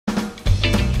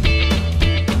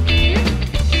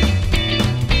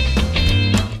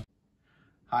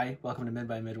Hi, welcome to Mid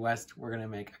by Midwest. We're going to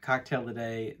make a cocktail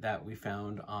today that we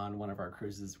found on one of our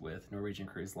cruises with Norwegian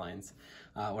Cruise Lines.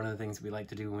 One of the things we like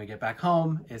to do when we get back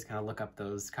home is kind of look up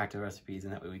those cocktail recipes,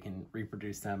 and that way we can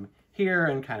reproduce them here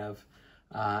and kind of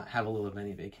have a little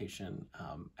mini vacation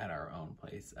at our own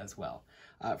place as well.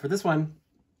 For this one,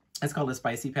 it's called a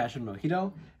spicy passion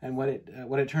mojito, and what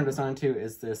it turned us on to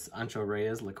is this Ancho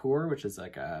Reyes liqueur, which is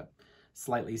like a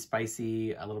slightly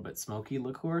spicy, a little bit smoky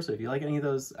liqueur. So if you like any of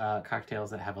those cocktails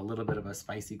that have a little bit of a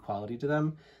spicy quality to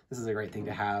them, this is a great thing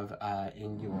to have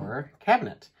in your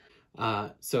cabinet.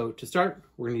 So to start,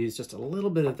 we're going to use just a little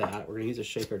bit of that. We're going to use a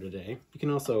shaker today. You can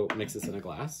also mix this in a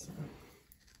glass.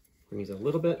 We're going to use a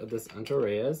little bit of this Ancho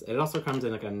Reyes. It also comes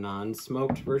in like a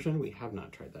non-smoked version. We have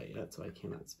not tried that yet, so I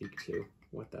cannot speak to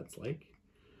what that's like.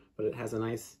 But it has a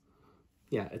nice,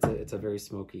 yeah, it's a very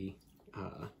smoky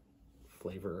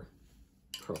flavor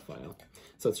profile.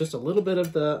 So it's just a little bit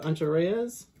of the Ancho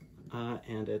Reyes,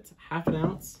 and it's half an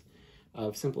ounce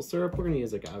of simple syrup. We're going to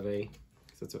use agave,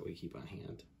 because that's what we keep on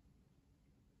hand.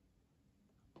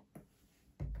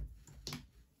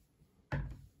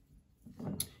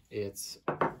 It's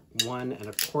 1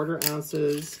 1/4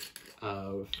 ounces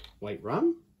of white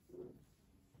rum.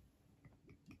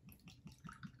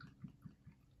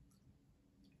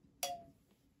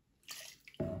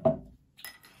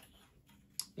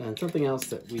 And something else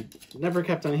that we never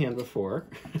kept on hand before,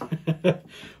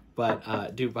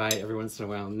 but do buy every once in a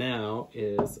while now,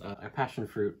 is a passion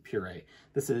fruit puree.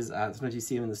 This is sometimes you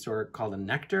see them in the store called a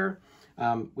nectar.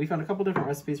 We found a couple different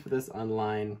recipes for this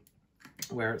online,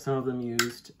 where some of them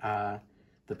used the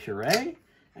puree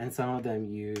and some of them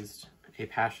used a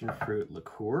passion fruit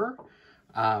liqueur.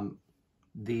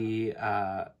 The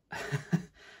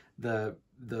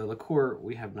liqueur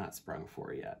we have not sprung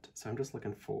for yet, so I'm just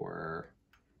looking for,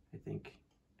 I think,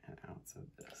 an ounce of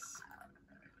this.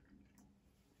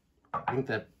 I think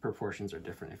the proportions are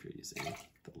different if you're using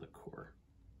the liqueur.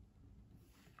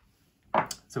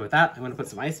 So with that, I'm going to put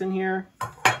some ice in here.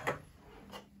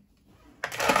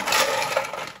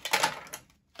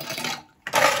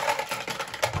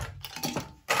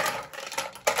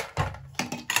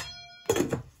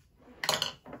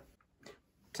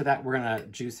 To that, we're going to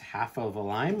juice half of a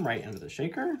lime right into the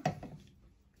shaker.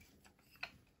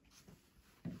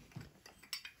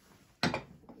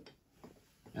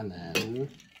 And then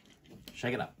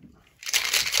shake it up.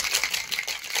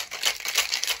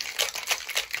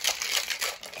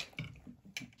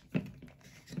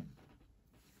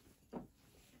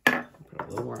 Put a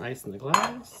little more ice in the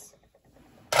glass.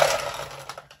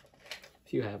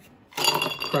 If you have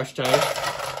crushed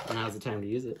ice, now's the time to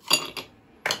use it.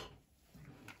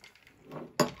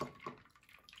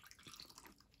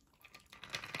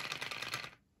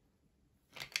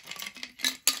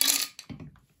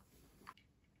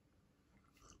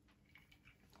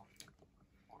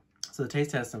 So the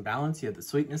taste has some balance. You have the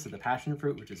sweetness of the passion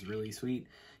fruit, which is really sweet.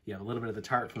 You have a little bit of the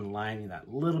tart from the lime, and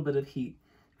that little bit of heat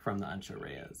from the Ancho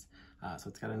Reyes. So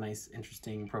it's got a nice,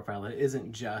 interesting profile. It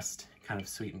isn't just kind of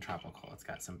sweet and tropical. It's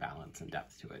got some balance and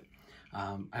depth to it.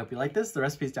 I hope you like this. The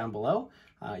recipe's down below.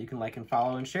 You can like and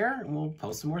follow and share, and we'll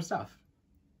post some more stuff.